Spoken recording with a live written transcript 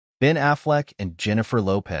Ben Affleck and Jennifer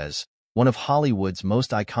Lopez, one of Hollywood's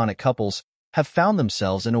most iconic couples, have found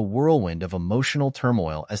themselves in a whirlwind of emotional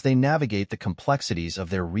turmoil as they navigate the complexities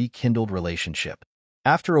of their rekindled relationship.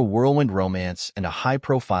 After a whirlwind romance and a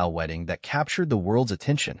high-profile wedding that captured the world's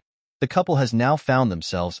attention, the couple has now found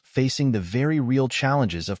themselves facing the very real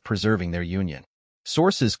challenges of preserving their union.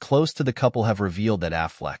 Sources close to the couple have revealed that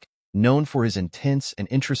Affleck, known for his intense and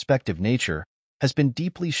introspective nature, has been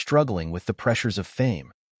deeply struggling with the pressures of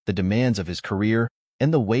fame, the demands of his career,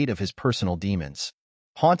 and the weight of his personal demons.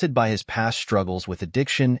 Haunted by his past struggles with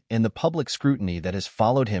addiction and the public scrutiny that has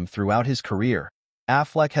followed him throughout his career,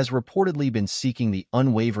 Affleck has reportedly been seeking the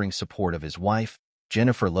unwavering support of his wife,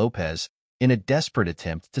 Jennifer Lopez, in a desperate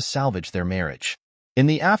attempt to salvage their marriage. In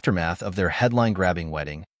the aftermath of their headline-grabbing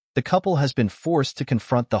wedding, the couple has been forced to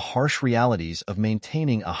confront the harsh realities of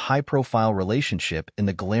maintaining a high-profile relationship in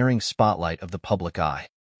the glaring spotlight of the public eye.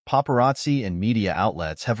 Paparazzi and media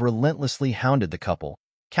outlets have relentlessly hounded the couple,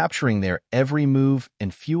 capturing their every move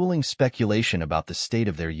and fueling speculation about the state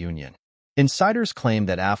of their union. Insiders claim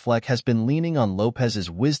that Affleck has been leaning on Lopez's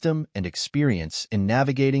wisdom and experience in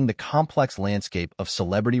navigating the complex landscape of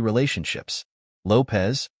celebrity relationships.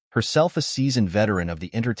 Lopez, herself a seasoned veteran of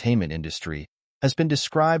the entertainment industry, has been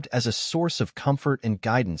described as a source of comfort and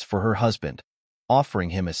guidance for her husband, offering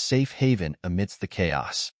him a safe haven amidst the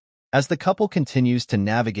chaos. As the couple continues to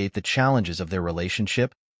navigate the challenges of their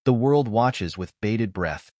relationship, the world watches with bated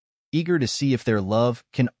breath, eager to see if their love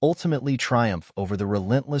can ultimately triumph over the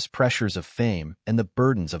relentless pressures of fame and the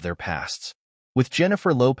burdens of their pasts. With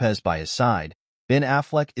Jennifer Lopez by his side, Ben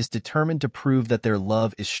Affleck is determined to prove that their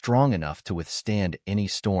love is strong enough to withstand any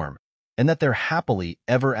storm, and that their happily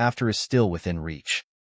ever after is still within reach.